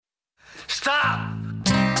Stop!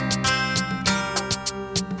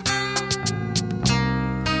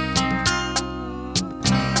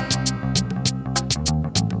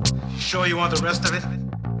 Sure you want the rest of it?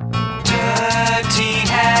 Dirty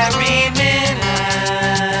Harry Minute.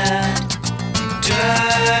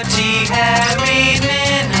 Dirty Harry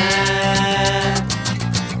Minute.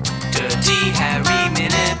 Dirty Harry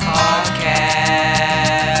Minute Podcast.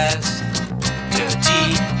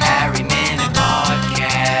 Dirty Harry Minute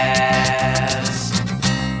Podcast.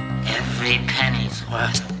 Every penny's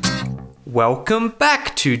worth. Welcome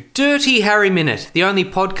back to Dirty Harry Minute, the only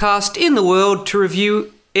podcast in the world to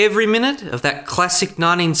review every minute of that classic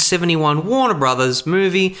 1971 Warner Brothers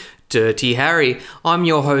movie, Dirty Harry. I'm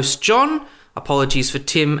your host, John. Apologies for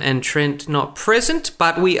Tim and Trent not present,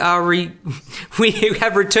 but we have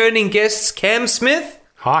returning guests Cam Smith.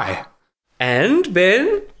 Hi. And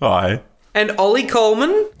Ben. Hi. And Ollie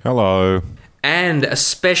Coleman. Hello. And a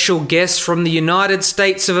special guest from the United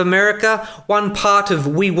States of America, one part of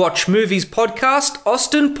We Watch Movies podcast,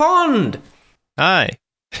 Austin Pond. Hi.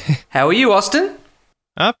 How are you, Austin?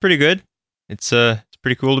 Pretty good. It's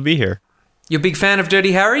pretty cool to be here. You're a big fan of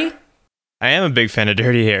Dirty Harry? I am a big fan of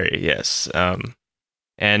Dirty Harry, yes.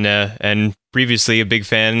 And previously a big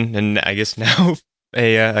fan, and I guess now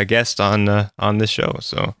a guest on this show.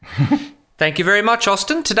 So, thank you very much,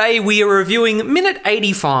 Austin. Today we are reviewing minute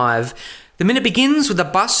 85. The minute begins with a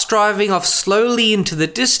bus driving off slowly into the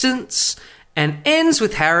distance and ends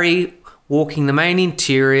with Harry walking the main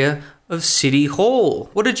interior of City Hall.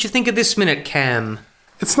 What did you think of this minute, Cam?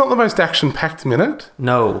 It's not the most action-packed minute.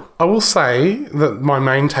 No. I will say that my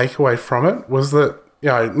main takeaway from it was that,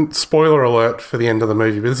 spoiler alert for the end of the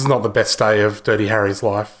movie, but this is not the best day of Dirty Harry's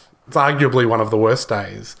life. It's arguably one of the worst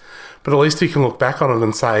days. But at least he can look back on it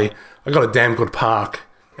and say, I got a damn good park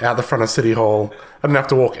out the front of City Hall. I didn't have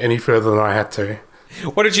to walk any further than I had to.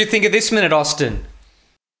 What did you think of this minute, Austin?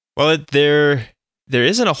 well, there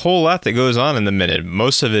isn't a whole lot that goes on in the minute.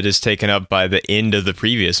 Most of it is taken up by the end of the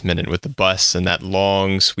previous minute with the bus and that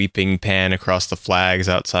long sweeping pan across the flags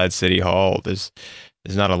outside City Hall. There's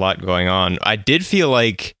not a lot going on. I did feel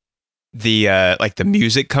like the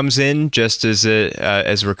music comes in just as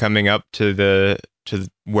we're coming up to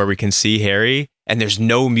where we can see Harry, and there's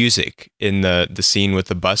no music in the scene with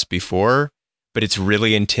the bus before, but it's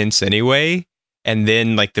really intense anyway. And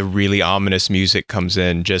then like the really ominous music comes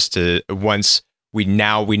in just to once we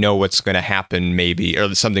know what's going to happen, maybe,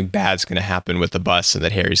 or something bad's going to happen with the bus and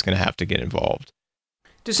that Harry's going to have to get involved.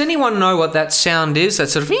 Does anyone know what that sound is? That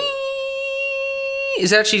sort of...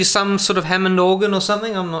 Is it actually some sort of Hammond organ or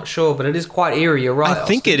something? I'm not sure, but it is quite eerie. You're right. I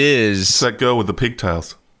think it is. It's that girl with the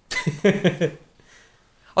pigtails. I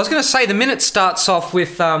was going to say the minute starts off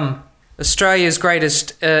with Australia's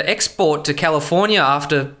greatest export to California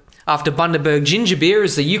after Bundaberg ginger beer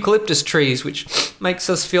is the eucalyptus trees, which makes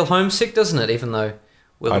us feel homesick, doesn't it? Even though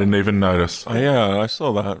I didn't even notice. Oh, yeah, I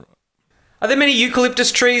saw that. Are there many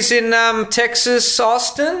eucalyptus trees in Texas,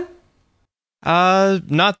 Austin?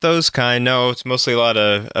 Not those kind. No, it's mostly a lot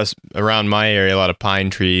of around my area, a lot of pine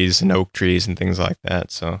trees and oak trees and things like that.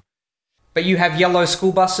 So, but you have yellow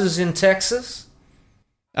school buses in Texas?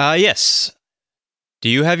 Yes. Do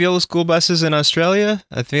you have yellow school buses in Australia?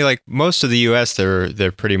 I feel like most of the US,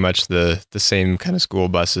 they're pretty much the same kind of school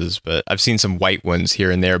buses, but I've seen some white ones here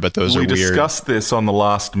and there, but those are weird. We discussed this on the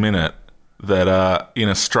last minute, that in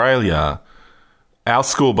Australia, our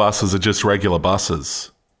school buses are just regular buses.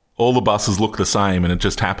 All the buses look the same, and it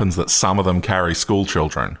just happens that some of them carry school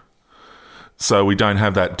children. So we don't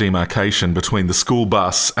have that demarcation between the school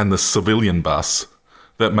bus and the civilian bus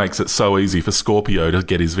that makes it so easy for Scorpio to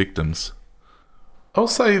get his victims.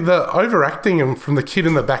 Also, the overacting from the kid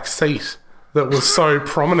in the back seat that was so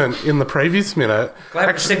prominent in the previous minute.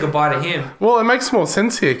 Glad to say goodbye to him. Well, it makes more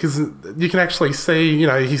sense here because you can actually see,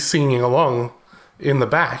 he's singing along in the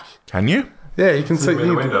back. Can you? Yeah, you can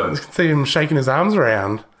see him shaking his arms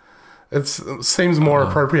around. It seems more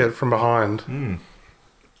appropriate from behind.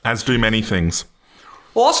 As do many things.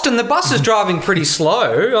 Well, Austin, the bus is driving pretty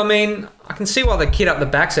slow. I mean, I can see why the kid up the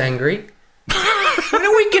back's angry. When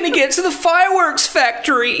are we going to get to the fireworks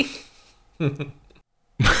factory?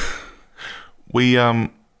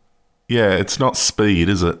 It's not Speed,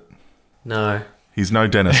 is it? No. He's no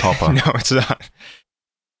Dennis Hopper. No, it's not.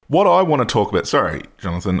 What I want to talk about, sorry,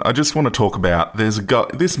 Jonathan, I just want to talk about,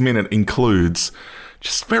 this minute includes,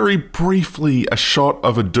 just very briefly, a shot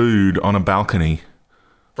of a dude on a balcony.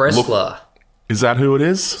 Bressler. Is that who it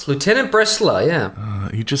is? It's Lieutenant Bressler, yeah.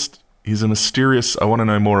 He's a mysterious, I want to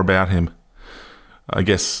know more about him. I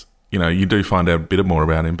guess, you do find out a bit more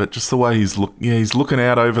about him, but just the way he's looking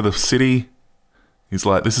out over the city. He's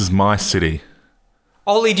like, this is my city.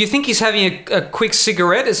 Ollie, do you think he's having a quick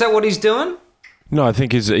cigarette? Is that what he's doing? No, I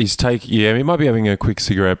think he's taking... Yeah, he might be having a quick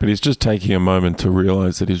cigarette, but he's just taking a moment to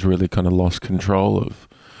realise that he's really kind of lost control of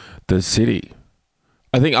the city.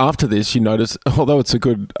 I think after this, you notice, although it's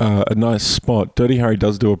a nice spot, Dirty Harry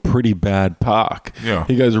does do a pretty bad park. Yeah.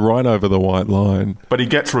 He goes right over the white line. But he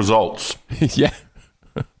gets results. Yeah.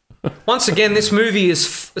 Once again, this movie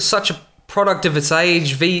is such a product of its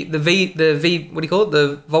age. What do you call it?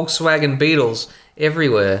 The Volkswagen Beetles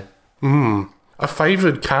everywhere. A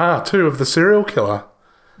favoured car, too, of the serial killer,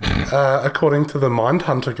 according to the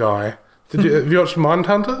Mindhunter guy. Have you watched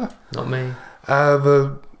Mindhunter? Not me.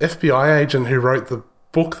 The FBI agent who wrote the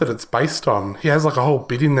book that it's based on, he has like a whole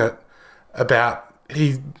bit in it about,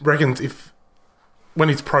 he reckons when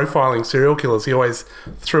he's profiling serial killers, he always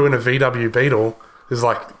threw in a VW Beetle. There's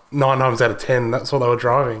like 9 times out of 10, that's what they were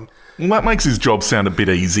driving. Well, that makes his job sound a bit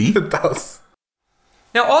easy. It does.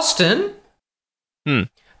 Now, Austin,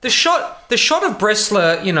 the shot of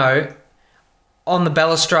Bressler, on the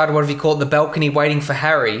balustrade, whatever you call it, the balcony, waiting for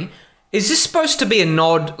Harry. Is this supposed to be a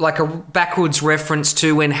nod, like a backwards reference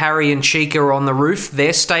to when Harry and Chica are on the roof,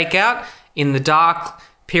 their stakeout in the dark,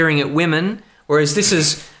 peering at women, whereas this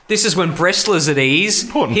is when Bressler's at ease.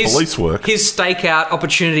 Important police work. His stakeout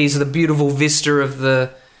opportunities are the beautiful vista of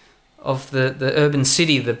the urban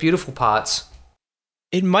city, the beautiful parts.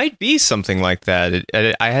 It might be something like that.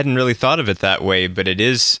 I hadn't really thought of it that way, but it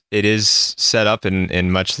is set up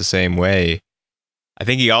in much the same way. I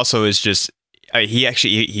think he also is just...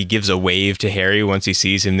 He gives a wave to Harry once he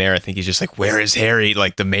sees him there. I think he's just like, where is Harry?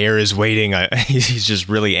 Like, the mayor is waiting. He's just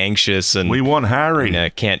really anxious. And We want Harry.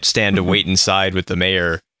 can't stand to wait inside with the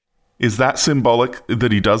mayor. Is that symbolic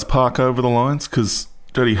that he does park over the lines? Because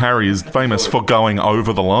Dirty Harry is famous for going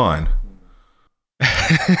over the line.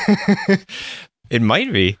 It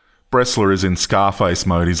might be. Bressler is in Scarface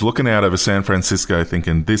mode. He's looking out over San Francisco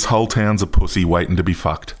thinking, this whole town's a pussy waiting to be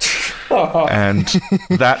fucked. And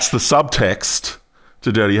that's the subtext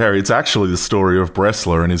to Dirty Harry. It's actually the story of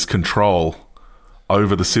Bressler and his control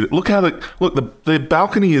over the city. Look how the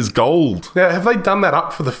balcony is gold. Now, have they done that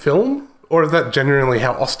up for the film? Or is that genuinely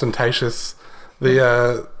how ostentatious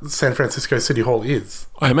the San Francisco City Hall is?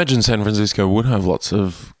 I imagine San Francisco would have lots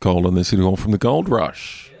of gold in the City Hall from the gold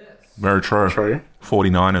rush. Very true.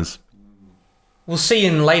 49ers. We'll see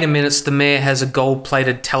in later minutes the mayor has a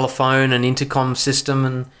gold-plated telephone and intercom system,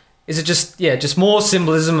 and is it just more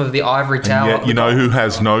symbolism of the ivory tower? And yet, you know who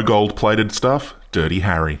has no gold-plated stuff? Dirty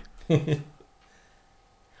Harry.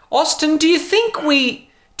 Austin, do you think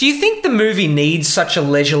the movie needs such a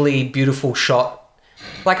leisurely, beautiful shot?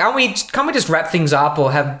 Like, can't we just wrap things up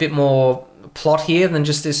or have a bit more plot here than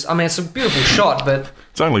just this? I mean, it's a beautiful shot, but...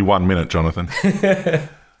 It's only 1 minute, Jonathan.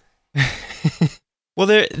 Well,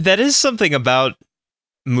 that is something about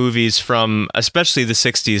movies from especially the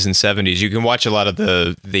 60s and 70s. You can watch a lot of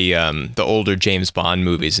the older James Bond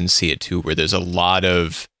movies and see it too, where there's a lot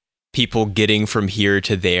of people getting from here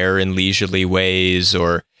to there in leisurely ways,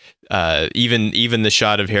 or even the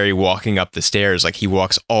shot of Harry walking up the stairs. Like, he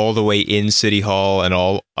walks all the way in City Hall and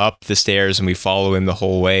all up the stairs, and we follow him the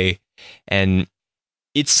whole way. And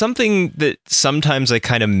it's something that sometimes I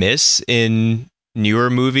kind of miss in newer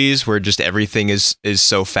movies, where just everything is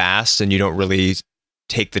so fast and you don't really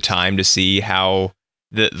take the time to see how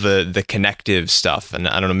the connective stuff, and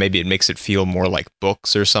I don't know, maybe it makes it feel more like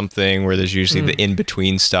books or something, where there's usually the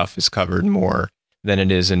in-between stuff is covered more than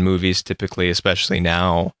it is in movies typically, especially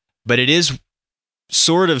now. But it is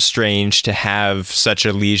sort of strange to have such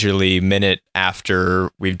a leisurely minute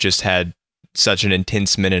after we've just had such an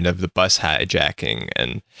intense minute of the bus hijacking.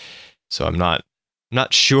 And so I'm not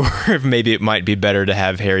sure if maybe it might be better to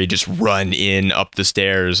have Harry just run in up the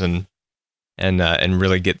stairs and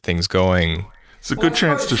really get things going. It's a good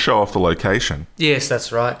chance to show off the location. Yes,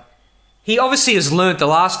 that's right. He obviously has learnt the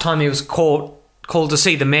last time he was called to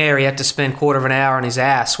see the mayor, he had to spend a quarter of an hour on his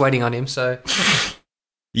ass waiting on him, so...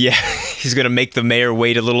 Yeah, he's going to make the mayor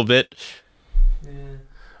wait a little bit.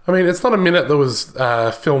 I mean, it's not a minute that was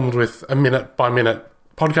filmed with a minute-by-minute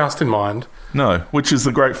podcast in mind. No, which is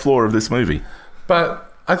the great flaw of this movie.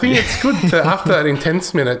 But I think it's good to, after that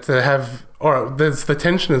intense minute, to have... there's the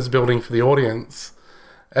tension is building for the audience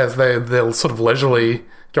as they're sort of leisurely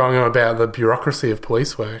going on about the bureaucracy of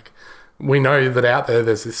police work. We know that out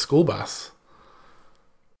there's this school bus.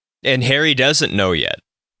 And Harry doesn't know yet.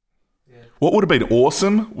 What would have been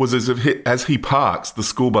awesome was as he parks, the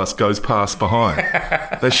school bus goes past behind.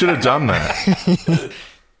 They should have done that.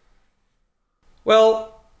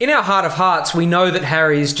 Well, in our heart of hearts, we know that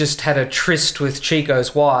Harry's just had a tryst with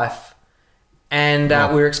Chico's wife. And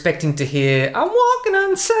we were expecting to hear "I'm Walking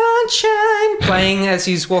on Sunshine" playing as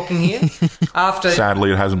he's walking here.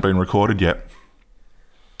 Sadly, it hasn't been recorded yet.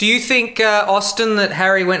 Do you think, Austin, that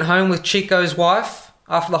Harry went home with Chico's wife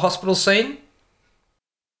after the hospital scene?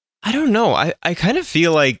 I don't know. I kind of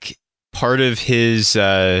feel like part of his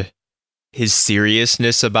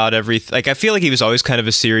seriousness about everything. Like, I feel like he was always kind of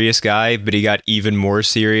a serious guy, but he got even more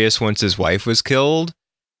serious once his wife was killed.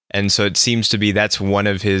 And so it seems to be that's one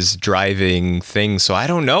of his driving things. So I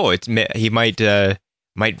don't know. He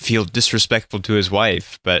might feel disrespectful to his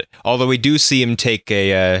wife, but although we do see him take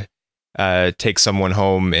someone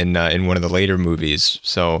home in one of the later movies.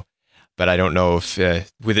 So, but I don't know if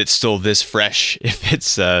with it still this fresh,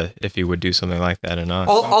 if he would do something like that or not.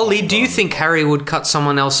 Ollie, do you think Harry would cut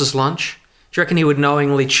someone else's lunch? Do you reckon he would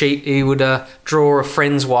knowingly cheat? He would draw a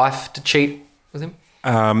friend's wife to cheat with him?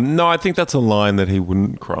 No, I think that's a line that he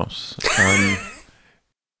wouldn't cross.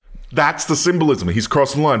 That's the symbolism. He's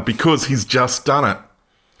crossed the line because he's just done it.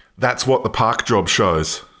 That's what the park job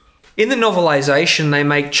shows. In the novelisation, they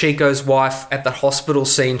make Chico's wife at the hospital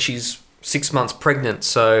scene. She's 6 months pregnant,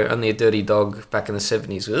 so only a dirty dog back in the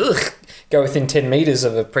 70s would go within 10 metres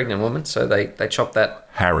of a pregnant woman, so they chop that.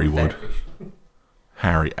 Harry would.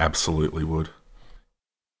 Harry absolutely would.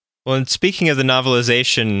 Well, and speaking of the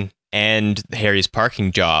novelisation and Harry's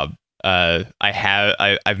parking job,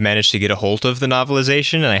 I've managed to get a hold of the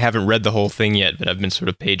novelisation, and I haven't read the whole thing yet, but I've been sort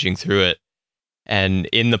of paging through it. And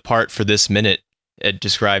in the part for this minute, it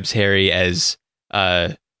describes Harry as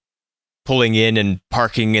pulling in and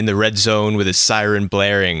parking in the red zone with his siren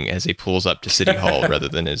blaring as he pulls up to City Hall rather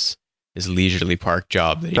than his leisurely park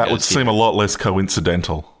job. That would seem a lot less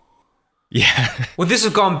coincidental. Yeah. Well, this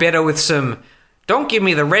has gone better with some "don't give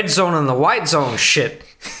me the red zone and the white zone" shit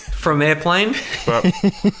from Airplane. But,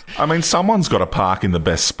 I mean, someone's got to park in the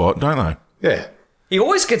best spot, don't they? Yeah. He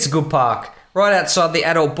always gets a good park, right outside the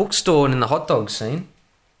adult bookstore and in the hot dog scene.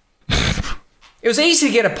 It was easy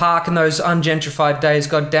to get a park in those ungentrified days,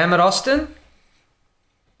 God damn it, Austin.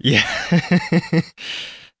 Yeah.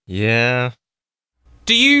 Yeah.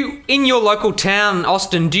 Do you, in your local town,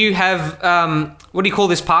 Austin, do you have, what do you call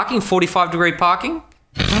this parking? 45-degree parking?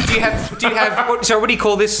 Do you have, what do you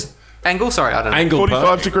call this angle? Sorry, I don't know. Angle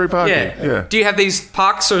 45-degree parking. Yeah. Do you have these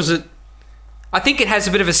parks, or is it... I think it has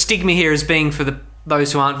a bit of a stigma here as being for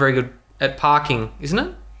those who aren't very good at parking, isn't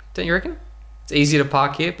it? Don't you reckon? It's easier to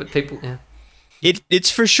park here, but people... Yeah. It's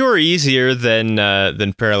for sure easier than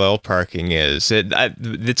parallel parking is.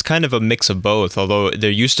 It's kind of a mix of both. Although there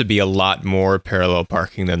used to be a lot more parallel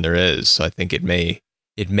parking than there is, so I think it may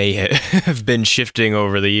have been shifting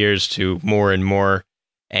over the years to more and more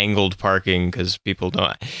angled parking because people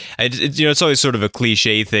don't. It's always sort of a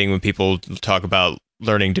cliche thing when people talk about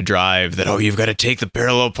learning to drive that you've got to take the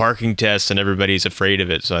parallel parking test and everybody's afraid of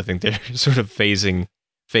it. So I think they're sort of phasing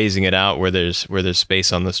it out where there's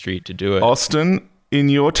space on the street to do it. Austin, in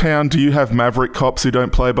your town, do you have maverick cops who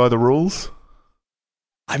don't play by the rules?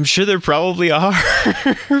 I'm sure there probably are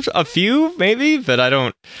a few, maybe, but I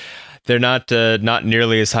don't. They're not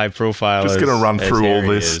nearly as high profile. Just going to run through all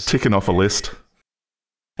Harry this, is. ticking off a list.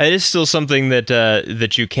 It is still something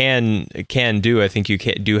that you can do. I think you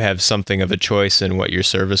do have something of a choice in what your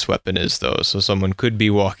service weapon is, though. So someone could be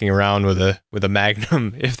walking around with a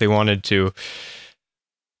Magnum if they wanted to.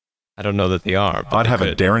 I don't know that they are. I'd have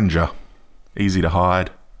a Derringer. Easy to hide.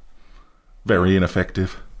 Very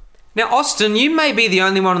ineffective. Now, Austin, you may be the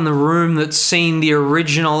only one in the room that's seen the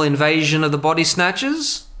original Invasion of the Body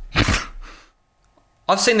Snatchers.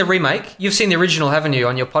 I've seen the remake. You've seen the original, haven't you,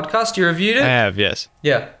 on your podcast? You reviewed it? I have, yes.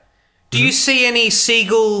 Yeah. Do you see any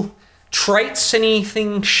Siegel traits,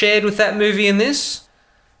 anything shared with that movie in this?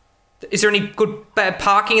 Is there any bad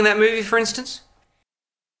parking in that movie, for instance?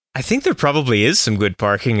 I think there probably is some good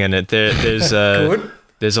parking in it. There's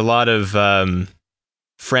a lot of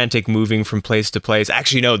frantic moving from place to place.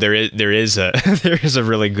 Actually, no, there is a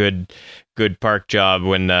really good park job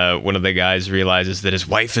when one of the guys realizes that his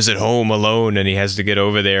wife is at home alone and he has to get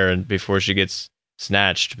over there and before she gets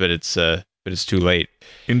snatched, but it's too late.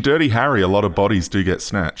 In Dirty Harry, a lot of bodies do get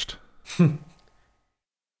snatched.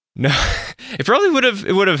 No, it probably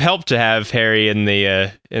would have helped to have Harry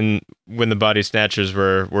in when the body snatchers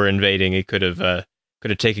were invading. He could have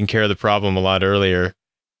taken care of the problem a lot earlier.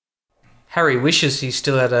 Harry wishes he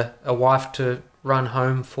still had a wife to run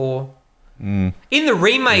home for. In the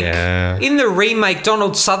remake,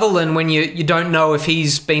 Donald Sutherland, when you don't know if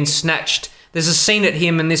he's been snatched, there's a scene at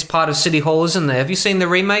him in this part of City Hall, isn't there? Have you seen the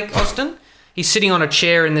remake, Austin? He's sitting on a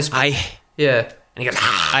chair in this. Yeah. And he goes,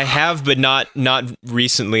 I have, but not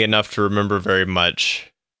recently enough to remember very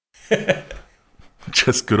much.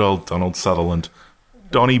 Just good old Donald Sutherland.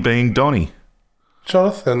 Donnie being Donnie.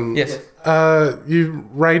 Jonathan. Yes. You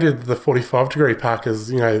rated the 45-degree park as,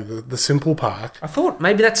 the simple park. I thought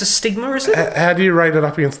maybe that's a stigma, is it? How do you rate it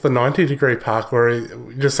up against the 90-degree park, where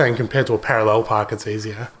you're just saying compared to a parallel park, it's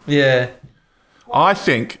easier? Yeah. I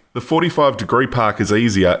think the 45-degree park is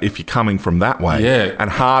easier if you're coming from that way, Yeah. and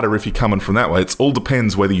harder if you're coming from that way. It all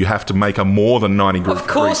depends whether you have to make a more than 90-degree Of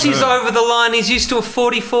course he's turn. over the line. He's used to a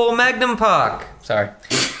 44 Magnum Park. Sorry.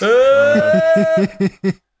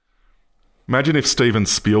 Imagine if Steven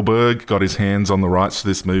Spielberg got his hands on the rights to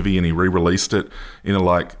this movie and he re-released it in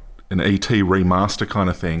an ET remaster kind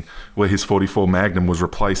of thing, where his 44 Magnum was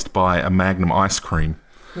replaced by a Magnum ice cream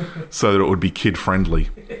so that it would be kid-friendly.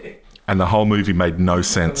 And the whole movie made no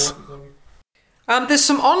sense. There's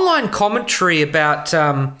some online commentary about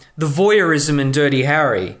the voyeurism in Dirty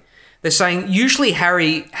Harry. They're saying usually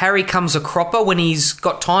Harry comes a cropper when he's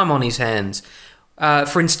got time on his hands.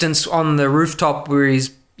 For instance, on the rooftop where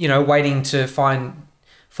he's waiting to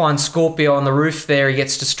find Scorpio on the roof there, he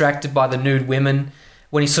gets distracted by the nude women.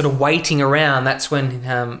 When he's sort of waiting around, that's when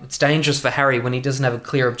it's dangerous for Harry, when he doesn't have a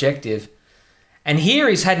clear objective. And here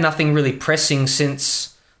he's had nothing really pressing since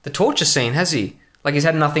the torture scene, has he? Like, he's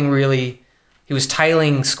had nothing really... He was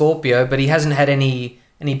tailing Scorpio, but he hasn't had any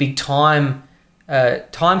big time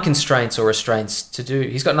constraints or restraints to do.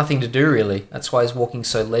 He's got nothing to do, really. That's why he's walking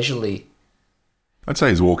so leisurely. I'd say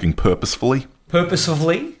he's walking purposefully.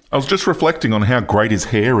 Purposefully? I was just reflecting on how great his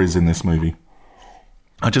hair is in this movie.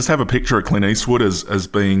 I just have a picture of Clint Eastwood as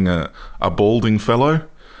being a balding fellow.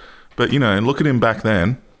 But, look at him back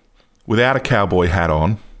then, without a cowboy hat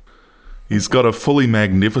on. He's got a fully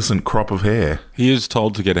magnificent crop of hair. He is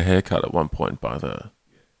told to get a haircut at one point by the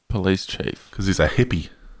police chief. Because he's a hippie.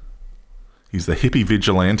 He's the hippie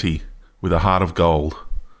vigilante with a heart of gold.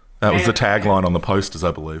 That was the tagline on the posters,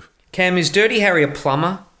 I believe. Cam, is Dirty Harry a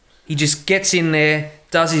plumber? He just gets in there,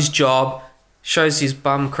 does his job, shows his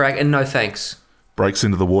bum crack, and no thanks. Breaks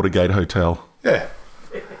into the Watergate Hotel. Yeah.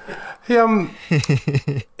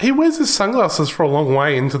 He wears his sunglasses for a long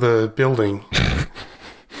way into the building.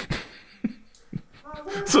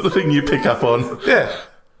 Sort of thing you pick up on. Yeah.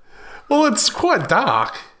 Well, it's quite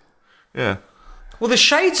dark. Yeah. Well, the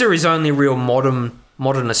shades are his only real modern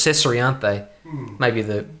accessory, aren't they? Maybe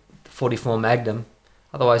the 44 Magnum.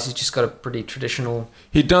 Otherwise, he's just got a pretty traditional...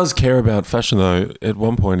 He does care about fashion, though. At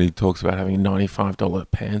one point, he talks about having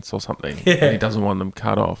 $95 pants or something. Yeah. And he doesn't want them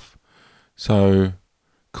cut off. So,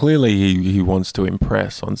 clearly, he wants to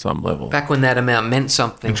impress on some level. Back when that amount meant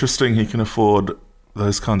something. Interesting he can afford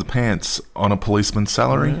those kinds of pants on a policeman's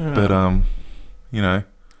salary. Yeah. But,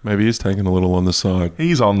 Maybe he's taking a little on the side.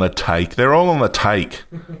 He's on the take. They're all on the take.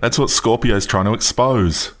 That's what Scorpio's trying to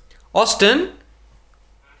expose. Austin,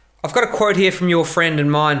 I've got a quote here from your friend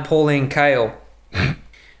and mine, Pauline Kael.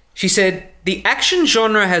 She said, "The action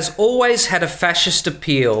genre has always had a fascist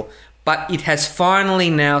appeal, but it has finally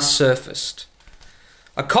now surfaced.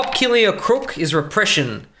 A cop killing a crook is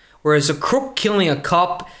repression, whereas a crook killing a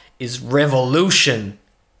cop is revolution."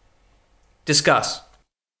 Discuss.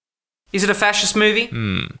 Is it a fascist movie?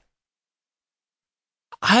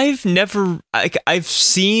 I've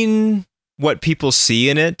seen what people see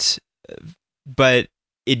in it, but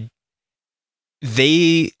and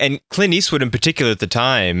Clint Eastwood in particular at the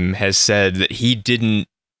time has said that he didn't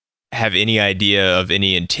have any idea of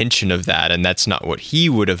any intention of that, and that's not what he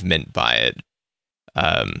would have meant by it.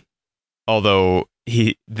 Although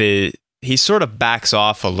he sort of backs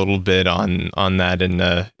off a little bit on that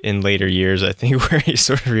in later years, I think, where he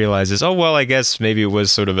sort of realizes, oh, well, I guess maybe it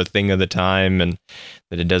was sort of a thing of the time and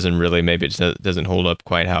that it doesn't doesn't hold up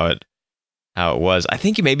quite how it was. I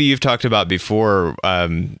think maybe you've talked about before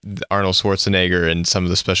Arnold Schwarzenegger and some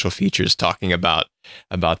of the special features talking about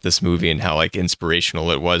this movie and how like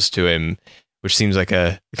inspirational it was to him, which seems like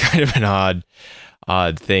a kind of an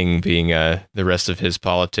odd thing being the rest of his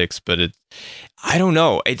politics, but I don't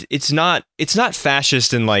know. It's not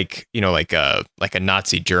fascist in like a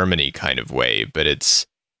Nazi Germany kind of way, but it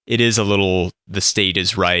is a little the state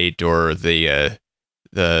is right, or the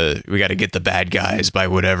we got to get the bad guys by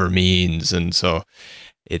whatever means, and so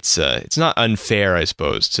it's not unfair, I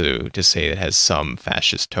suppose, to say it has some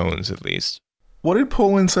fascist tones at least. What did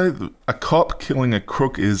Pauline say? A cop killing a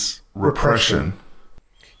crook is repression.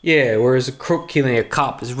 Yeah, whereas a crook killing a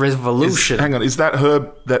cop is revolution. Hang on, is that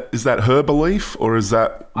her belief, or is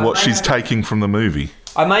that what she's taking from the movie?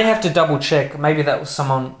 I may have to double check. Maybe that was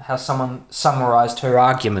how someone summarized her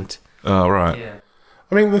argument. Oh, right. Yeah.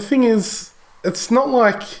 I mean, the thing is, it's not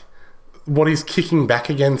like what he's kicking back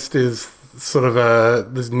against is sort of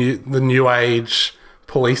the new age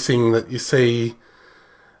policing that you see,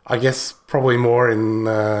 I guess, probably more in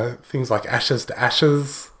things like Ashes to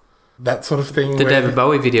Ashes. that sort of thing. The David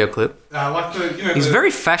Bowie video clip. Like He's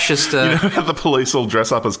very fascist. You know how the police all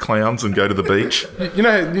dress up as clowns and go to the beach?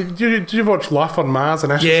 Did you watch Life on Mars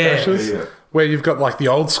and Ashes to Ashes? Yeah. Where you've got like the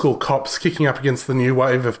old school cops kicking up against the new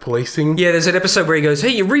wave of policing. Yeah, there's an episode where he goes, "Hey,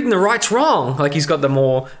 you're reading the rights wrong." Like he's got the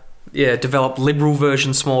more developed liberal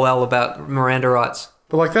version Small L about Miranda rights.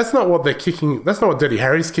 But like that's not what they're kicking. That's not what Dirty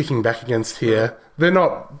Harry's kicking back against here. They're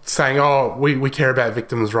not saying, "Oh, we care about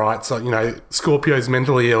victims' rights." Like Scorpio's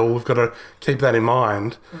mentally ill. We've got to keep that in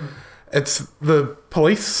mind. It's the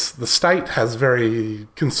police. The state has very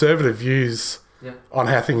conservative views on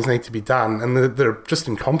how things need to be done, and they're just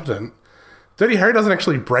incompetent. Dirty Harry doesn't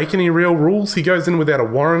actually break any real rules. He goes in without a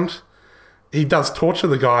warrant. He does torture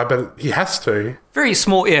the guy, but he has to. Very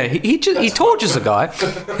small, yeah. He tortures the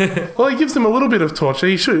guy. Well, he gives him a little bit of torture.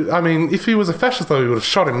 He should. I mean, if he was a fascist, though, he would have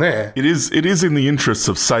shot him there. It is in the interests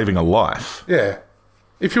of saving a life. Yeah.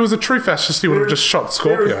 If he was a true fascist, he would have just shot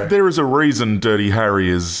Scorpio. There is a reason Dirty Harry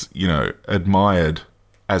is, admired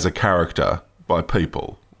as a character by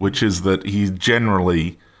people, which is that he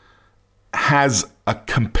generally has a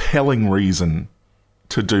compelling reason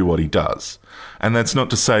to do what he does. And that's not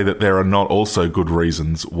to say that there are not also good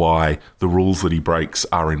reasons why the rules that he breaks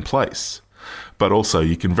are in place. But also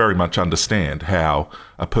you can very much understand how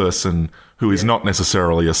a person who is not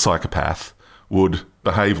necessarily a psychopath would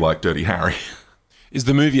behave like Dirty Harry. Is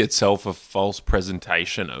the movie itself a false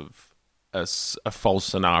presentation of a false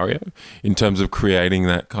scenario in terms of creating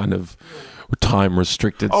that kind of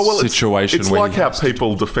time-restricted situation? It's like how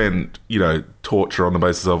people defend, torture on the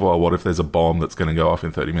basis of, what if there's a bomb that's going to go off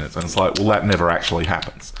in 30 minutes? And it's like, well, that never actually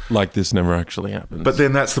happens. Like this never actually happens. But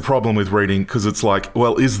then that's the problem with reading, because it's like,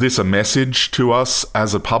 well, is this a message to us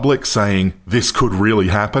as a public saying this could really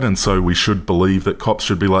happen and so we should believe that cops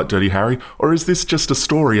should be like Dirty Harry? Or is this just a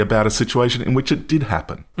story about a situation in which it did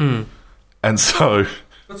happen? And so...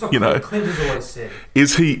 That's what Clint has always said.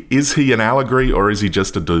 Is he an allegory or is he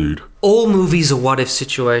just a dude? All movies are what-if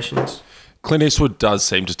situations. Clint Eastwood does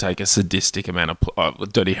seem to take a sadistic amount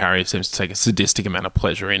of... Dirty Harry seems to take a sadistic amount of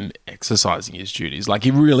pleasure in exercising his duties. Like,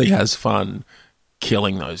 he really has fun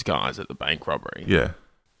killing those guys at the bank robbery. Yeah.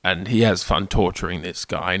 And he has fun torturing this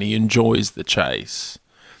guy, and he enjoys the chase.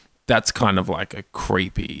 That's kind of like a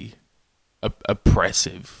creepy,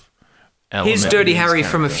 oppressive element. Here's Dirty Harry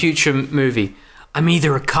from a future movie. I'm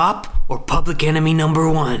either a cop or public enemy number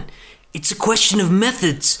one. It's a question of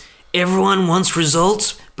methods. Everyone wants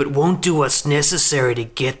results, but won't do what's necessary to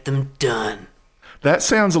get them done. That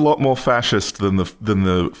sounds a lot more fascist than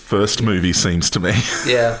the first movie seems to me.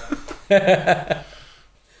 Yeah.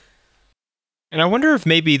 And I wonder if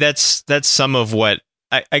maybe that's some of what...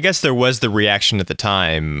 I guess there was the reaction at the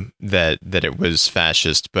time that it was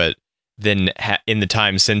fascist, but then in the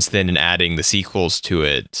time since then and adding the sequels to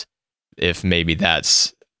it... if maybe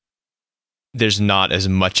there's not as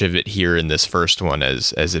much of it here in this first one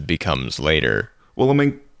as it becomes later. Well, I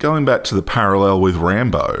mean, going back to the parallel with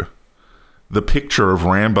Rambo, the picture of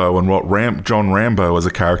Rambo and what John Rambo as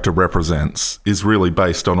a character represents is really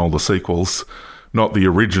based on all the sequels, not the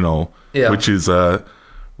original, which is a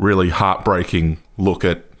really heartbreaking look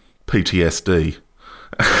at PTSD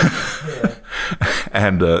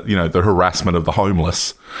and, the harassment of the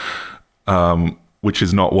homeless. Which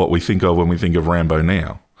is not what we think of when we think of Rambo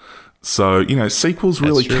now. So, sequels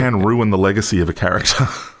really can ruin the legacy of a character.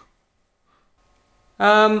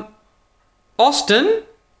 Austin,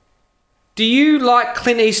 do you like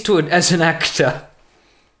Clint Eastwood as an actor?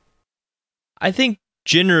 I think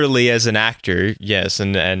generally as an actor, yes,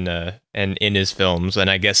 and in his films,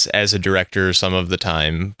 and I guess as a director some of the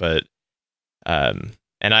time, but and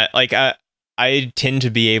I tend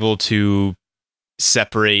to be able to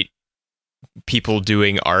separate people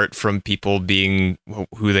doing art from people being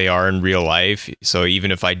who they are in real life. So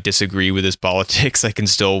even if I disagree with his politics, I can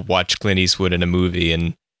still watch Clint Eastwood in a movie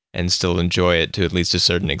and still enjoy it to at least a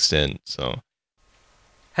certain extent. So,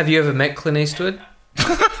 have you ever met Clint Eastwood?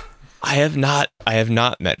 I have not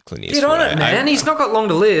met Clint Eastwood. Get on it, man. He's not got long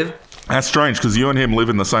to live. That's strange because you and him live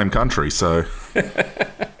in the same country, so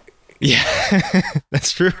yeah,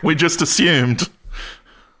 that's true. We just assumed.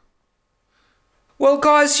 Well,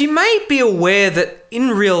 guys, you may be aware that in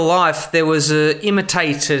real life there was an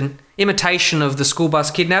imitation of the school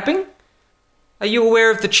bus kidnapping. Are you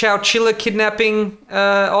aware of the Chowchilla kidnapping,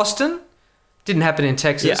 Austin? Didn't happen in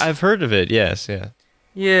Texas. Yeah, I've heard of it, yes, yeah.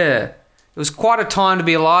 Yeah. It was quite a time to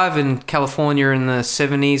be alive in California in the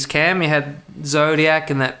 70s, Cam. You had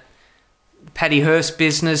Zodiac and that Patty Hearst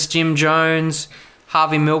business, Jim Jones,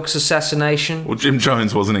 Harvey Milk's assassination. Well, Jim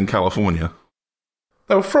Jones wasn't in California.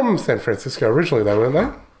 They were from San Francisco originally, though, weren't they?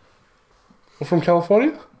 Or from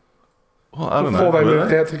California? Well, I don't Before know. they Were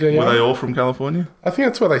moved out to Guyana? Were they all from California? I think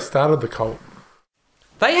that's where they started the cult.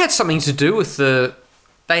 They had something to do with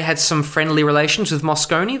they had some friendly relations with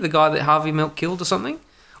Moscone, the guy that Harvey Milk killed or something.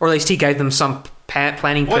 Or at least he gave them some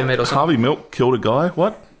planning permit or something. Harvey Milk killed a guy?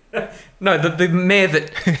 What? No, the mayor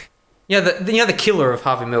that... the killer of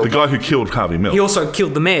Harvey Milk. The guy who killed Harvey Milk. He also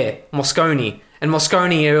killed the mayor, Moscone. And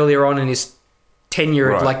Moscone earlier on in his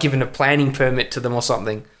tenure had Right. given a planning permit to them or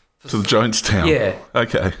something. To the Jonestown. Yeah.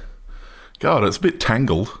 Okay. God, it's a bit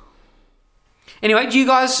tangled. Anyway, you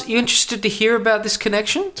interested to hear about this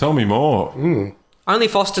connection? Tell me more. Only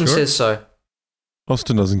Foston says so.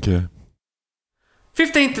 Austin doesn't care.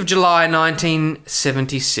 15th of July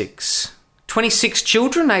 1976. 26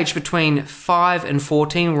 children aged between 5 and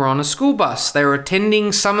 14 were on a school bus. They were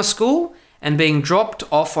attending summer school and being dropped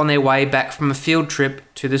off on their way back from a field trip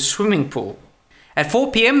to the swimming pool. At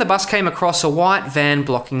 4 p.m, the bus came across a white van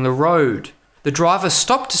blocking the road. The driver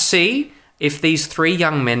stopped to see if these 3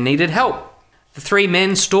 young men needed help. The 3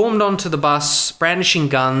 men stormed onto the bus, brandishing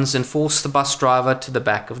guns, and forced the bus driver to the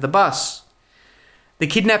back of the bus. The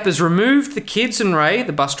kidnappers removed the kids and Ray,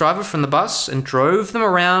 the bus driver, from the bus and drove them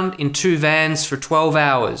around in 2 vans for 12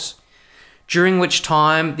 hours, during which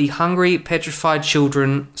time the hungry, petrified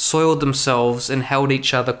children soiled themselves and held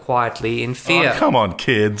each other quietly in fear. Oh, come on,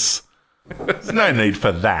 kids. There's no need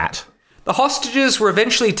for that. The hostages were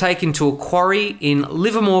eventually taken to a quarry in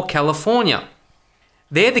Livermore, California.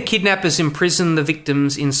 There, the kidnappers imprisoned the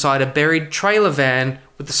victims inside a buried trailer van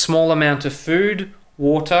with a small amount of food,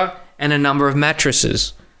 water, and a number of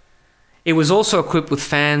mattresses. It was also equipped with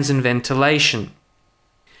fans and ventilation.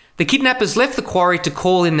 The kidnappers left the quarry to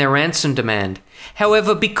call in their ransom demand.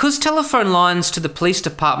 However, because telephone lines to the police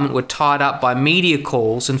department were tied up by media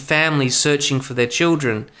calls and families searching for their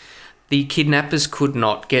children, the kidnappers could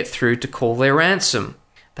not get through to call their ransom.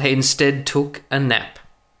 They instead took a nap.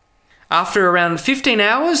 After around 15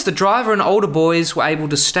 hours, the driver and older boys were able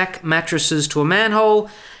to stack mattresses to a manhole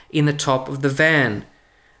in the top of the van.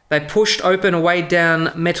 They pushed open a weighed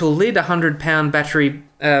down metal lid, 100-pound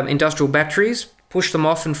industrial batteries, pushed them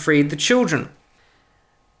off and freed the children.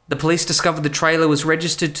 The police discovered the trailer was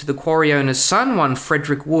registered to the quarry owner's son, one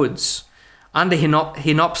Frederick Woods. Under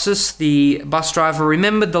Hinopsis, the bus driver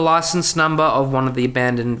remembered the license number of one of the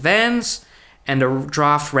abandoned vans, and a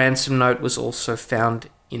draft ransom note was also found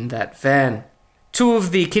in that van. 2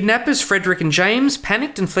 of the kidnappers, Frederick and James,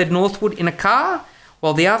 panicked and fled northward in a car,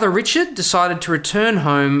 while the other, Richard, decided to return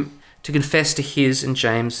home to confess to his and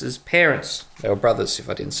James's parents. They were brothers, if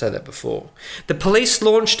I didn't say that before. The police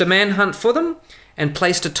launched a manhunt for them and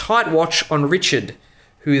placed a tight watch on Richard,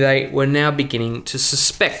 who they were now beginning to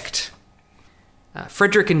suspect.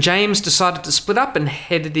 Frederick and James decided to split up and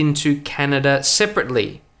headed into Canada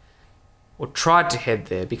separately. Or tried to head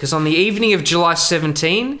there, because on the evening of July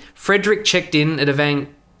 17, Frederick checked in at a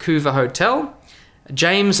Vancouver hotel.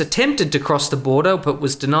 James attempted to cross the border but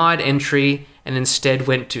was denied entry and instead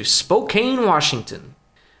went to Spokane, Washington.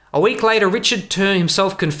 A week later, Richard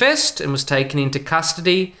himself confessed and was taken into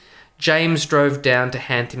custody. James drove down to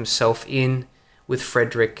hand himself in with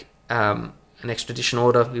Frederick, an extradition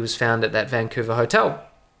order. He was found at that Vancouver hotel.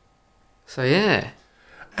 So, yeah.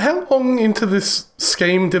 How long into this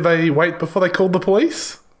scheme did they wait before they called the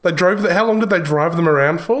police? How long did they drive them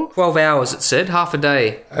around for? 12 hours, it said, half a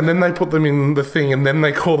day. And then they put them in the thing and then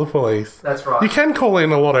they call the police. That's right. You can call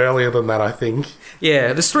in a lot earlier than that, I think.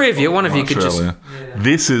 Yeah, there's 3 of you. One of you Much could earlier.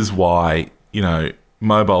 This is why,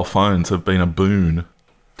 mobile phones have been a boon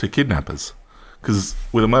to kidnappers. Because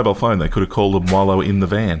with a mobile phone, they could have called them while they were in the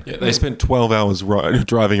van. Yeah, they spent 12 hours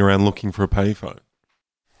driving around looking for a payphone.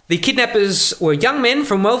 The kidnappers were young men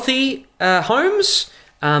from wealthy homes.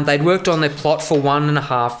 They'd worked on their plot for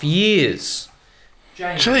 1.5 years.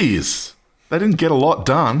 Jeez, they didn't get a lot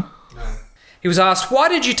done. He was asked, "Why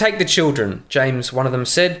did you take the children?" James, one of them,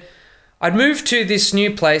 said, "I'd moved to this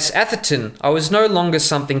new place, Atherton. I was no longer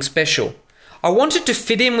something special. I wanted to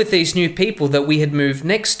fit in with these new people that we had moved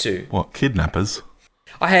next to. What, kidnappers?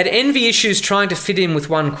 I had envy issues trying to fit in with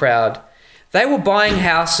one crowd. They were buying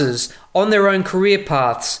houses on their own career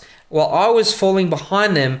paths while I was falling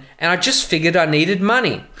behind them, and I just figured I needed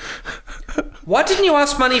money. Why didn't you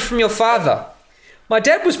ask money from your father? My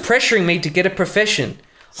dad was pressuring me to get a profession.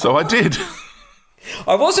 So I did.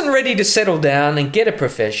 I wasn't ready to settle down and get a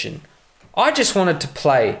profession. I just wanted to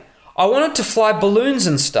play. I wanted to fly balloons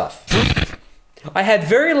and stuff. I had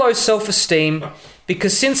very low self-esteem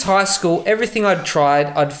because since high school, everything I'd tried,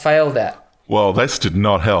 I'd failed at. Well, this did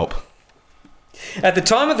not help. At the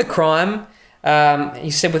time of the crime, he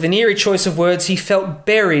said with an eerie choice of words, he felt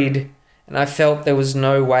buried and I felt there was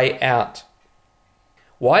no way out.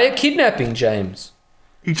 Why a kidnapping, James?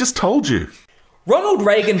 He just told you. Ronald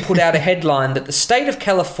Reagan put out a headline that the state of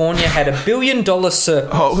California had $1 billion surplus.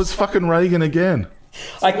 Oh, it was fucking Reagan again.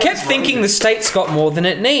 I kept thinking the state's got more than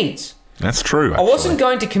it needs. That's true, I actually. wasn't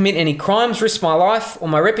going to commit any crimes, risk my life or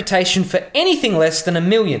my reputation for anything less than $1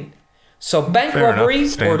 million. So a bank Fair robbery enough. or a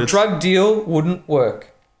Standards. drug deal wouldn't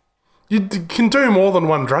work. You can do more than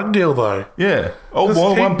one drug deal, though. Yeah. Oh, Just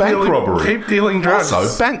well, keep one bank dealing- robbery. Keep dealing drugs.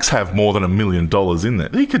 Also, banks have more than $1 million in there.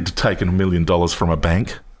 He could have taken $1 million from a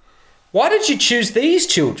bank. Why did you choose these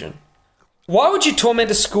children? Why would you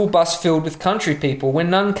torment a school bus filled with country people when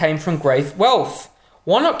none came from great wealth?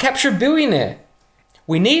 Why not capture a billionaire?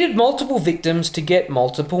 We needed multiple victims to get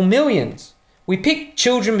multiple millions. We picked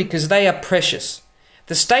children because they are precious.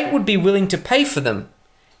 The state would be willing to pay for them.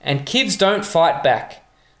 And kids don't fight back.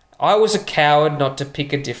 I was a coward not to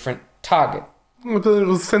pick a different target. It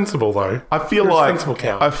was sensible, though. I feel You're a like sensible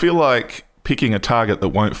cow. I feel like picking a target that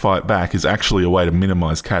won't fight back is actually a way to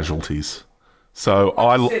minimize casualties. So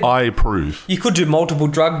I approve. You could do multiple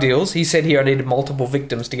drug deals. He said here I needed multiple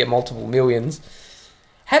victims to get multiple millions.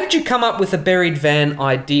 How did you come up with a buried van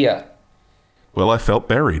idea? Well, I felt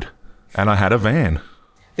buried, and I had a van.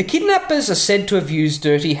 The kidnappers are said to have used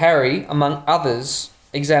Dirty Harry, among others,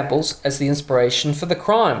 examples, as the inspiration for the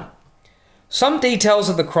crime. Some details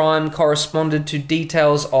of the crime corresponded to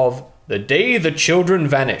details of The Day the Children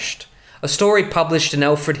Vanished, a story published in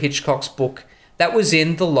Alfred Hitchcock's book that was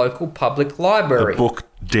in the local public library. The book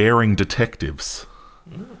Daring Detectives.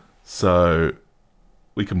 So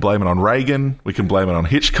we can blame it on Reagan. We can blame it on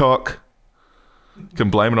Hitchcock. We can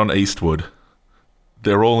blame it on Eastwood.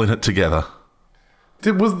 They're all in it together.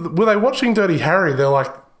 Were they watching Dirty Harry? They're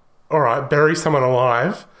like, all right, bury someone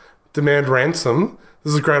alive, demand ransom.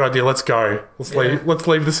 This is a great idea. Let's go. Let's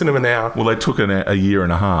leave the cinema now. Well, they took a year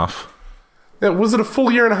and a half. Now, was it a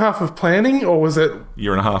full year and a half of planning, or was it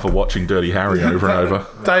Year and a half of watching Dirty Harry over and over.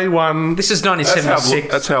 day one? This is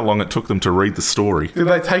 1976. That's how long it took them to read the story. Did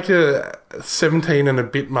they take a 17 and a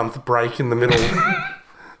bit month break in the middle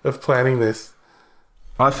of planning this?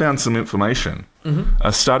 I found some information.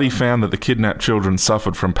 A study found that the kidnapped children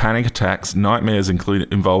suffered from panic attacks, nightmares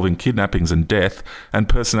involving kidnappings and death, and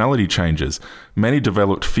personality changes. Many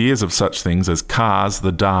developed fears of such things as cars,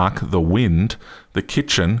 the dark, the wind, the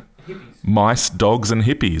kitchen, mice, dogs, and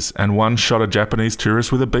hippies. And one shot a Japanese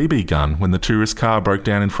tourist with a BB gun when the tourist car broke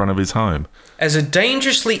down in front of his home. As a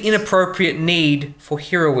dangerously inappropriate need for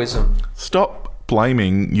heroism. Stop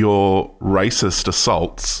blaming your racist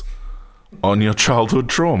assaults on your childhood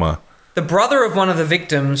trauma. The brother of one of the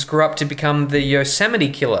victims grew up to become the Yosemite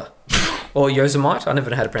Killer. Or Yosemite? I never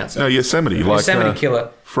know how to pronounce it. No, Yosemite. Like, Yosemite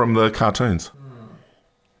Killer. From the cartoons.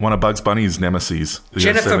 One of Bugs Bunny's nemesis. The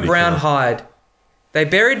Jennifer Yosemite Brown Killer. Hyde. They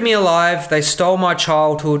buried me alive, they stole my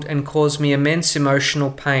childhood and caused me immense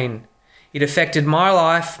emotional pain. It affected my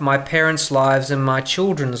life, my parents' lives, and my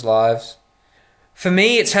children's lives. For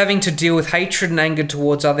me, it's having to deal with hatred and anger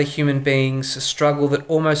towards other human beings, a struggle that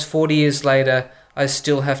almost 40 years later, I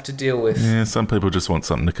still have to deal with. Yeah, some people just want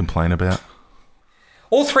something to complain about.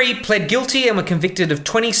 All three pled guilty and were convicted of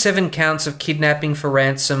 27 counts of kidnapping for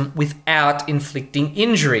ransom without inflicting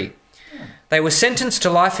injury. They were sentenced to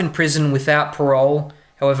life in prison without parole.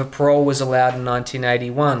 However, parole was allowed in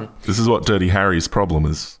 1981. This is what Dirty Harry's problem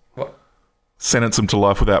is. What? Sentence them to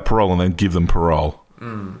life without parole and then give them parole.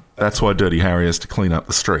 That's why Dirty Harry has to clean up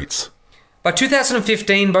the streets. By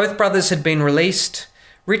 2015, both brothers had been released.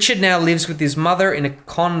 Richard now lives with his mother in a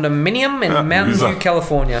condominium in Mountain View,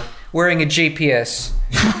 California, wearing a GPS.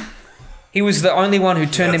 He was the only one who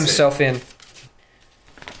turned himself in.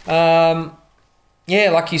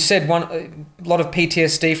 Yeah, like you said, a lot of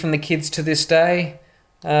PTSD from the kids to this day.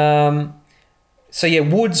 So yeah,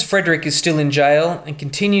 Woods Frederick is still in jail and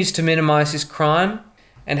continues to minimise his crime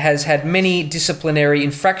and has had many disciplinary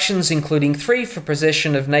infractions, including 3 for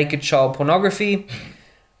possession of naked child pornography,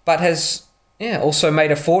 but has also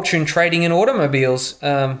made a fortune trading in automobiles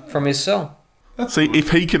from his cell. See,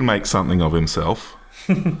 if he can make something of himself.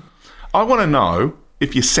 I want to know,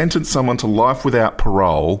 if you sentence someone to life without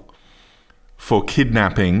parole for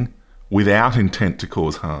kidnapping without intent to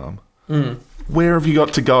cause harm, where have you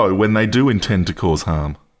got to go when they do intend to cause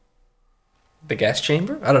harm? The gas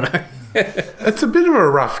chamber? I don't know. It's a bit of a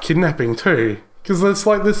rough kidnapping too, because there's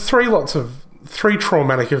 3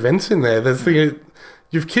 traumatic events in there. There's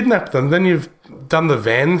you've kidnapped them, then you've done the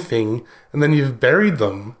van thing, and then you've buried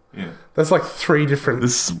them. Yeah. That's 3 different...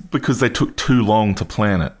 This is because they took too long to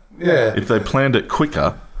plan it. Yeah. If they planned it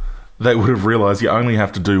quicker, they would have realised you only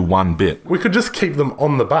have to do one bit. We could just keep them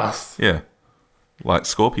on the bus. Yeah. Like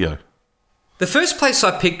Scorpio. The first place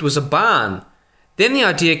I picked was a barn. Then the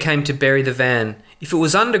idea came to bury the van. if it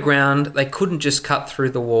was underground, they couldn't just cut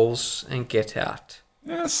through the walls and get out.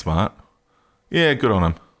 Yeah, smart. Yeah, good on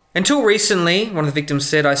him. Until recently, one of the victims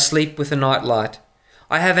said, I sleep with a night light.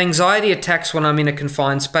 I have anxiety attacks when I'm in a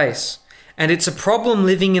confined space. And it's a problem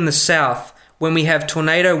living in the south when we have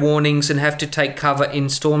tornado warnings and have to take cover in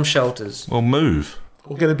storm shelters. Well, move.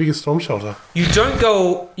 Or get a bigger storm shelter. You don't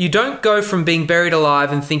go from being buried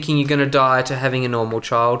alive and thinking you're going to die to having a normal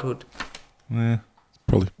childhood. Yeah.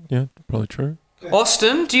 Probably true.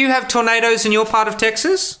 Austin, do you have tornadoes in your part of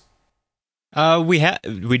Texas?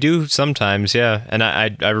 We do sometimes, yeah. And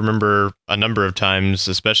I remember a number of times,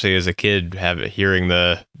 especially as a kid, hearing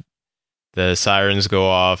the sirens go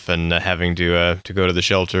off and having to go to the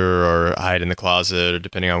shelter or hide in the closet, or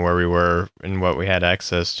depending on where we were and what we had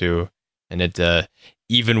access to. And it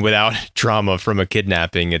even without trauma from a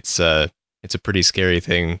kidnapping, it's a pretty scary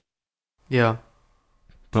thing. Yeah.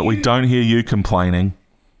 But we don't hear you complaining.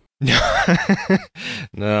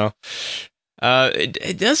 No.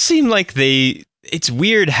 It does seem like it's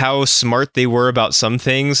weird how smart they were about some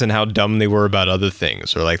things and how dumb they were about other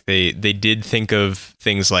things. Or like they did think of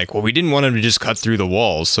things like, well, we didn't want them to just cut through the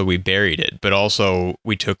walls, so we buried it. But also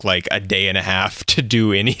we took like a day and a half to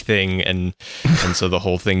do anything, and so the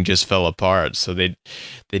whole thing just fell apart. So they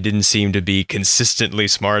didn't seem to be consistently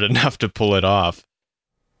smart enough to pull it off.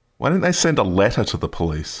 Why didn't they send a letter to the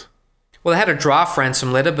police? Well, they had a draft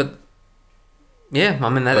ransom letter, but yeah, I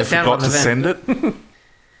mean, they found it forgot on the to van. send it?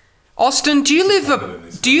 Austin, do you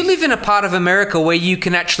live in a part of America where you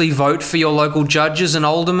can actually vote for your local judges and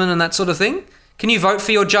aldermen and that sort of thing? Can you vote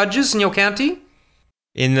for your judges in your county?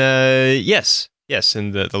 Yes,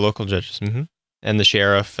 in the local judges, and the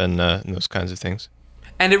sheriff and those kinds of things.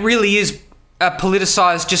 And it really is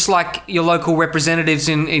politicized, just like your local representatives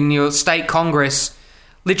in your state Congress.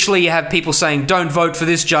 Literally, you have people saying, "Don't vote for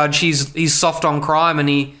this judge. He's soft on crime,"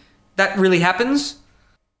 and that really happens.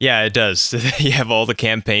 Yeah, it does. You have all the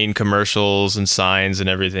campaign commercials and signs and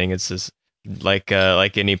everything. It's just like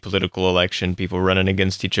any political election, people running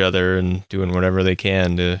against each other and doing whatever they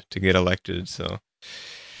can to get elected. So,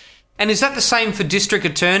 and is that the same for district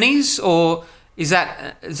attorneys, or is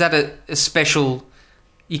that a special?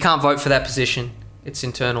 You can't vote for that position. It's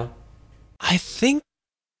internal. I think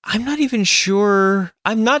I'm not even sure.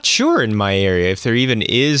 I'm not sure in my area if there even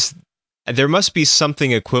is. There must be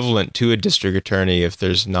something equivalent to a district attorney if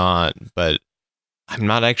there's not, but I'm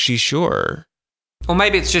not actually sure. Or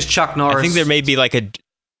maybe it's just Chuck Norris. I think there may be like a...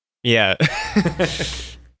 Yeah.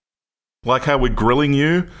 Like how we're grilling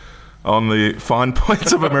you on the fine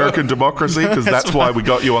points of American democracy, because that's why we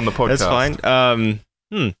got you on the podcast. That's fine.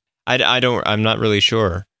 I'm not really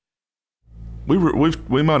sure. We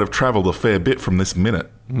might have travelled a fair bit from this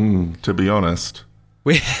minute, to be honest.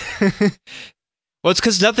 Well, it's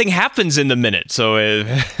because nothing happens in the minute, so we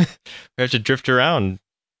have to drift around.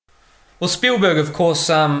 Well, Spielberg, of course,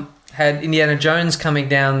 had Indiana Jones coming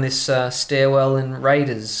down this stairwell in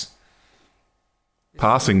Raiders.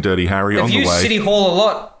 Passing Dirty Harry on the They've way. used City Hall a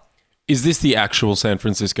lot. Is this the actual San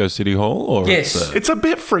Francisco City Hall? Or Yes. It's a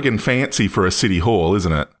bit friggin' fancy for a city hall,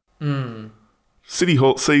 isn't it? City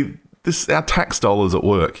Hall, see, our tax dollars at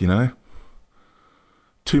work, you know?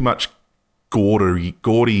 Too much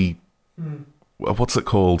gaudy what's it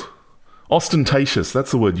called? Ostentatious, that's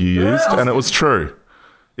the word you used, and it was true.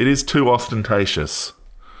 It is too ostentatious.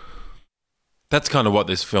 That's kind of what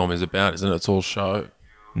this film is about, isn't it? It's all show.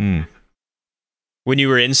 When you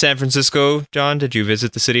were in San Francisco, John, did you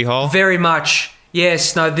visit the City Hall? Very much.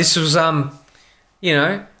 Yes. No, this was,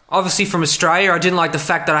 obviously from Australia. I didn't like the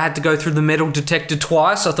fact that I had to go through the metal detector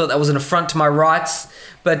twice. I thought that was an affront to my rights.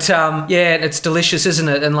 But, yeah, it's delicious, isn't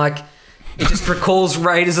it? And, it just recalls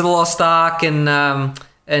Raiders of the Lost Ark and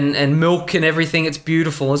milk and everything. It's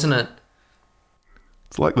beautiful, isn't it?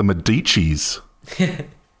 It's like the Medicis.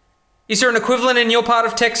 Is there an equivalent in your part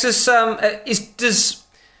of Texas? Does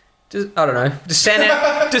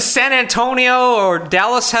San Antonio or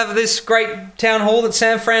Dallas have this great town hall that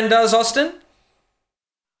San Fran does, Austin?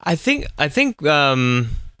 I think the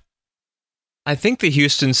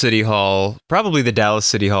Houston City Hall, probably the Dallas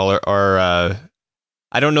City Hall are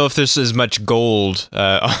I don't know if there's as much gold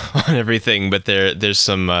on everything, but there's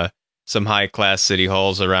some high class city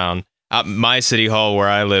halls around. My city hall where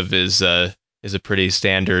I live is a pretty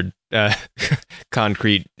standard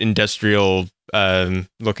concrete industrial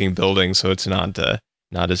looking building, so it's not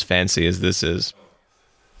as fancy as this is.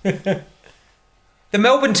 The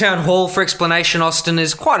Melbourne Town Hall, for explanation, Austin,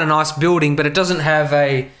 is quite a nice building, but it doesn't have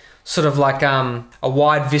a sort of like a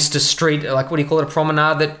wide vista street, like what do you call it, a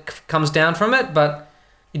promenade that comes down from it, but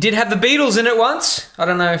it did have the Beatles in it once. I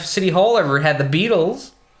don't know if City Hall ever had the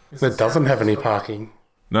Beatles. It doesn't have any parking.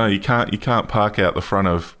 No, you can't. You can't park out the front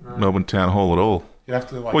of Melbourne Town Hall at all. You have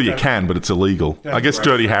to like. Well, you can, but it's illegal. Yeah, I guess right.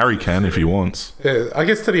 Dirty Harry can if he wants. Yeah, I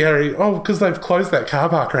guess Dirty Harry. Oh, because they've closed that car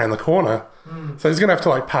park around the corner, so he's gonna have to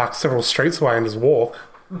like park several streets away and just walk,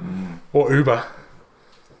 or Uber.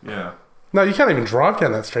 Yeah. No, you can't even drive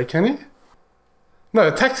down that street, can you? No,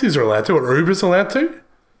 taxis are allowed to, or Uber's allowed to.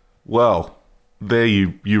 Well, there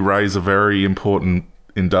you raise a very important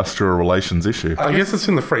industrial relations issue. I guess it's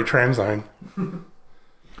in the free tram zone.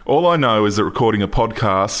 All I know is that recording a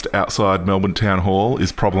podcast outside Melbourne Town Hall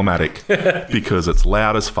is problematic because it's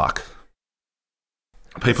loud as fuck.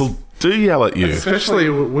 People do yell at you. Especially,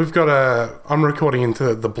 we've got I'm recording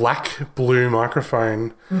into the black-blue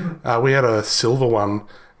microphone. We had a silver one.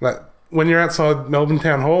 When you're outside Melbourne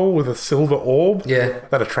Town Hall with a silver orb,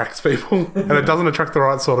 that attracts people. And it doesn't attract the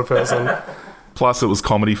right sort of person. Plus, it was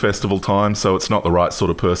comedy festival time, so it's not the right sort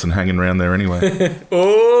of person hanging around there anyway.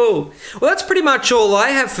 Oh, well, that's pretty much all I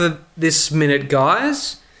have for this minute,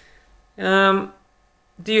 guys. Do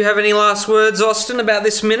you have any last words, Austin, about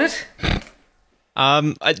this minute?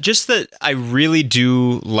 Just that I really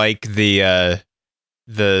do like the,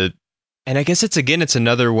 and I guess it's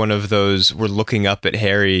another one of those we're looking up at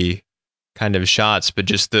Harry kind of shots, but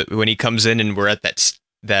just when he comes in and we're at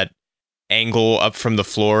that angle up from the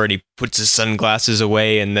floor and he puts his sunglasses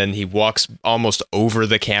away and then he walks almost over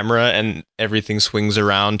the camera and everything swings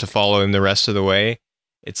around to follow him the rest of the way.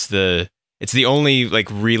 It's the only like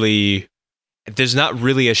really, there's not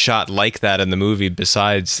really a shot like that in the movie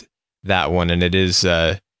besides that one, and it's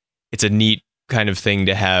a neat kind of thing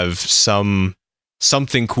to have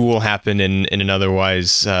something cool happen in an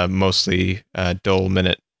otherwise mostly dull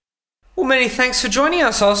minute. Well, many thanks for joining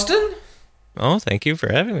us, Austin. Oh, thank you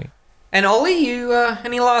for having me. And Ollie, you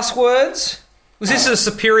any last words? Was this a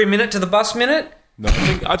superior minute to the bus minute? No,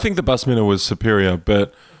 I think the bus minute was superior,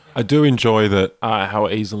 but I do enjoy that how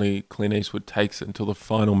easily Clint Eastwood takes it until the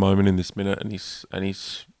final moment in this minute, and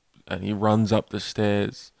he runs up the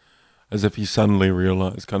stairs as if he suddenly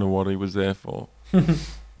realised kind of what he was there for.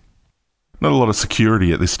 Not a lot of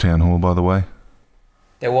security at this town hall, by the way.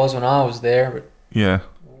 There was when I was there, but Yeah.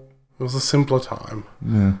 It was a simpler time.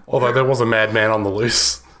 Yeah. Although there was a madman on the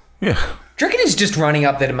loose. Yeah. do you reckon he's just running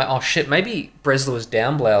up there to oh shit, maybe Bresler was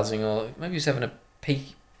down blousing, or maybe he's having a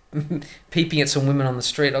peeping at some women on the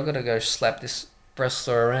street. I've got to go slap this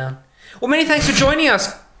Bresler around. Well, many thanks for joining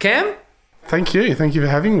us, Cam. Thank you for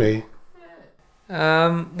having me.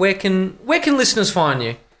 Where can listeners find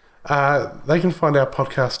you? They can find our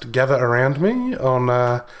podcast Gather Around Me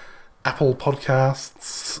on Apple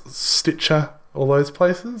Podcasts, Stitcher, all those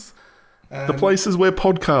places. The places where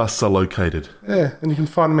podcasts are located. Yeah, and you can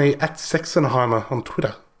find me at Sexenheimer on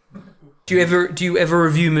Twitter. Do you ever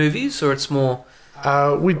review movies, or it's more?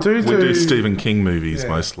 We do Stephen King movies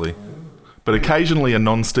mostly, but occasionally a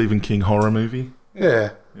non-Stephen King horror movie.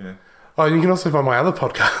 Yeah. Oh, and you can also find my other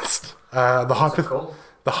podcast,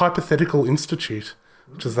 the Hypothetical Institute,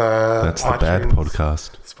 which is That's the iTunes, bad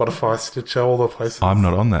podcast. Spotify, Stitcher, all the places. I'm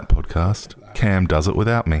not on that podcast. Cam does it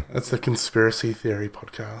without me. It's a conspiracy theory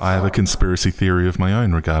podcast. I have a conspiracy theory of my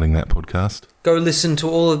own regarding that podcast. Go listen to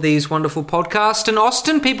all of these wonderful podcasts. And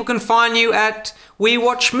Austin, people can find you at We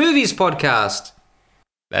Watch Movies Podcast.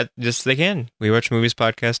 They can.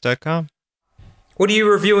 WeWatchMoviesPodcast.com. What are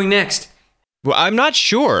you reviewing next? Well, I'm not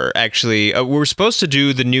sure, actually. We were supposed to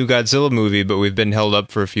do the new Godzilla movie, but we've been held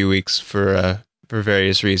up for a few weeks for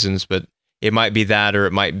various reasons. But it might be that, or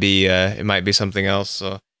it might be something else.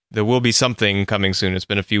 So there will be something coming soon. It's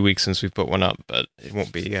been a few weeks since we put one up, but it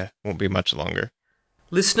won't be much longer.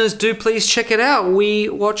 Listeners, do please check it out. We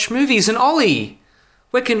Watch Movies. And Ollie,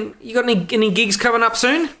 you got any gigs coming up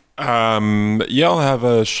soon? I'll have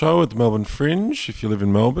a show at the Melbourne Fringe. If you live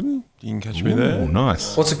in Melbourne, you can catch me there. Oh,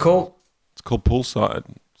 nice. What's it called? It's called Poolside.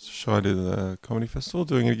 It's a show I did at the Comedy Festival,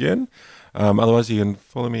 doing it again. Otherwise, you can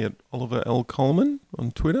follow me at Oliver L. Coleman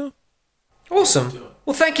on Twitter. Awesome.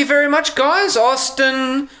 Well, thank you very much, guys.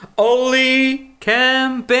 Austin, Ollie,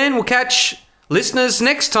 Cam, Ben. We'll catch listeners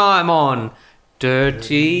next time on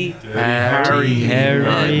Dirty Harry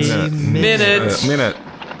Minute.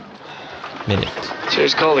 Minute. So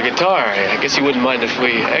it's called a guitar. I guess you wouldn't mind if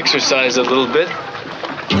we exercised a little bit.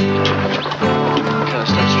 Kind of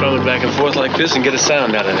start strumming back and forth like this and get a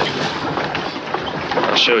sound out of it.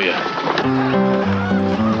 I'll show you.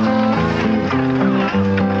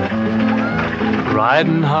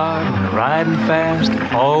 Riding hard, riding fast,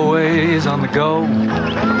 always on the go.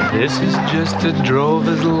 This is just a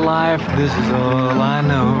drover's life, this is all I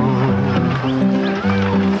know.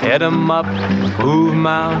 Head 'em up, move 'em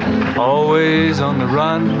out, always on the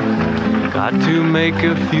run. Got to make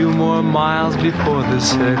a few more miles before the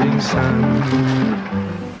setting sun.